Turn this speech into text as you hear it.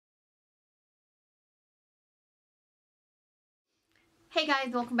Hey guys,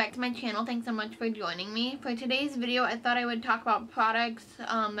 welcome back to my channel. Thanks so much for joining me. For today's video, I thought I would talk about products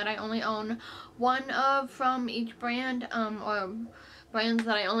that I only own one of from each brand, or brands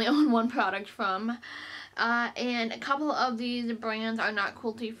that I only own one product from. And a couple of these brands are not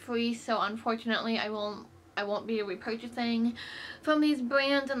cruelty free, so unfortunately I won't be repurchasing from these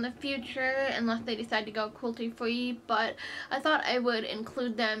brands in the future unless they decide to go cruelty free, but I thought I would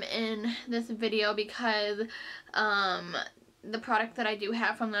include them in this video because the products that I do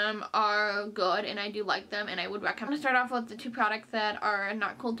have from them are good and I do like them and I would recommend. I'm going to start off with the two products that are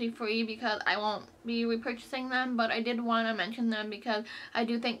not cruelty free because I won't be repurchasing them, but I did want to mention them because I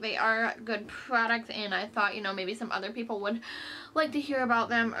do think they are good products and I thought, you know, maybe some other people would like to hear about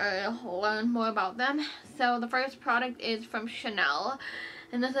them or learn more about them. So the first product is from Chanel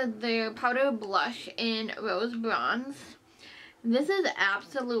and this is their powder blush in Rose Bronze. This is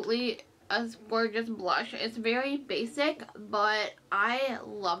absolutely a gorgeous blush. It's very basic, but I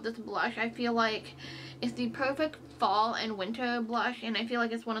love this blush. I feel like it's the perfect fall and winter blush, and I feel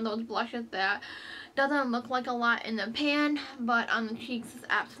like it's one of those blushes that doesn't look like a lot in the pan, but on the cheeks is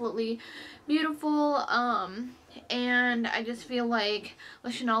absolutely beautiful. And I just feel like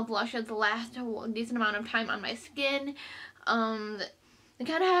the Chanel blushes last a decent amount of time on my skin. They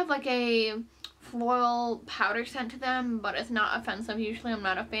kind of have like a floral powder scent to them, but it's not offensive. Usually I'm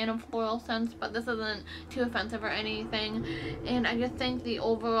not a fan of floral scents, but this isn't too offensive or anything. And I just think the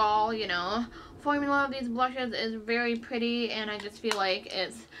overall, you know, formula of these blushes is very pretty, and I just feel like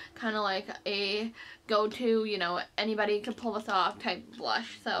it's kind of like a go-to, you know, anybody could pull this off type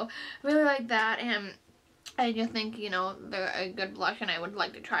blush. So I really like that, and I just think, you know, they're a good blush and I would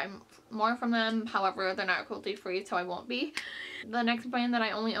like to try more from them. However, they're not cruelty free, so I won't be. The next brand that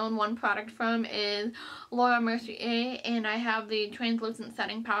I only own one product from is Laura Mercier, and I have the translucent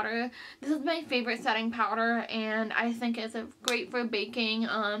setting powder. This is my favorite setting powder and I think it's great for baking.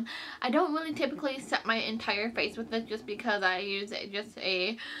 I don't really typically set my entire face with this just because I use just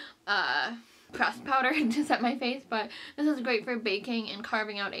a pressed powder to set my face, but this is great for baking and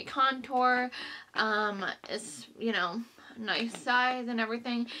carving out a contour. It's, you know, nice size and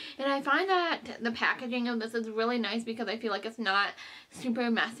everything, and I find that the packaging of this is really nice because I feel like it's not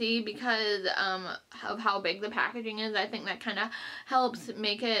super messy because of how big the packaging is. I think that kind of helps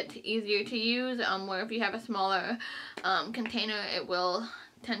make it easier to use, where if you have a smaller container it will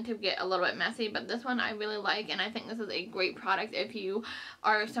tend to get a little bit messy, but this one I really like, and I think this is a great product if you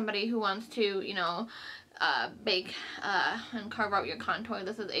are somebody who wants to, you know, bake and carve out your contour.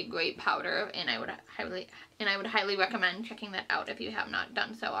 This is a great powder, and I would highly recommend checking that out if you have not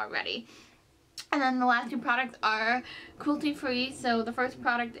done so already. And then the last two products are cruelty free. So the first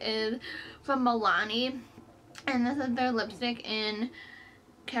product is from Milani, and this is their lipstick in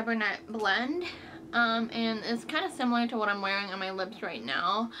Cabernet Blend. And it's kind of similar to what I'm wearing on my lips right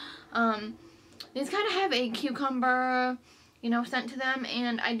now. These kind of have a cucumber, you know, scent to them,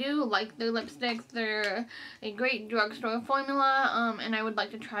 and I do like their lipsticks. They're a great drugstore formula, and I would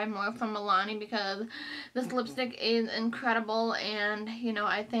like to try more from Milani because this lipstick is incredible, and, you know,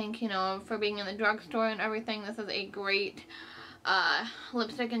 I think, you know, for being in the drugstore and everything, this is a great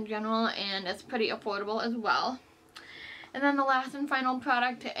lipstick in general, and it's pretty affordable as well. And then the last and final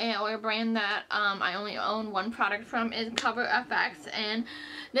product, or brand that I only own one product from, is Cover FX, and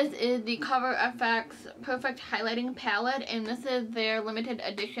this is the Cover FX Perfect Highlighting Palette, and this is their limited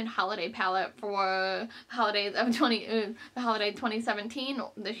edition holiday palette for holidays of the holiday 2017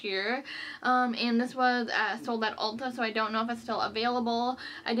 this year. And this was sold at Ulta, so I don't know if it's still available.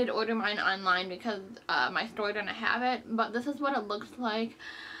 I did order mine online because my store didn't have it, but this is what it looks like.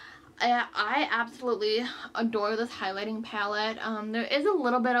 I absolutely adore this highlighting palette. There is a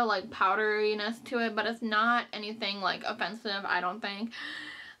little bit of like powderiness to it, but it's not anything like offensive, I don't think.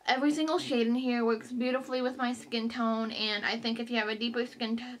 Every single shade in here works beautifully with my skin tone, and I think if you have a deeper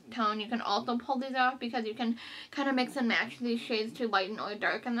skin tone, you can also pull these off because you can kind of mix and match these shades to lighten or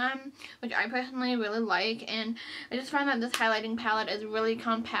darken them, which I personally really like. And I just find that this highlighting palette is really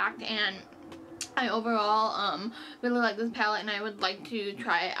compact, and I overall really like this palette, and I would like to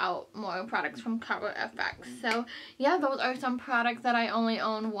try out more products from Cover FX. So yeah, those are some products that I only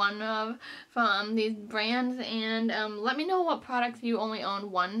own one of from these brands, and let me know what products you only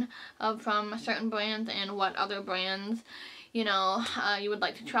own one of from certain brands and what other brands, you know, you would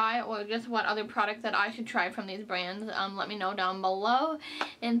like to try, or just what other products that I should try from these brands. Let me know down below,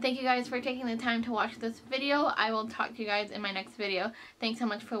 and thank you guys for taking the time to watch this video. I will talk to you guys in my next video. Thanks so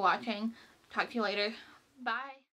much for watching. Talk to you later. Bye.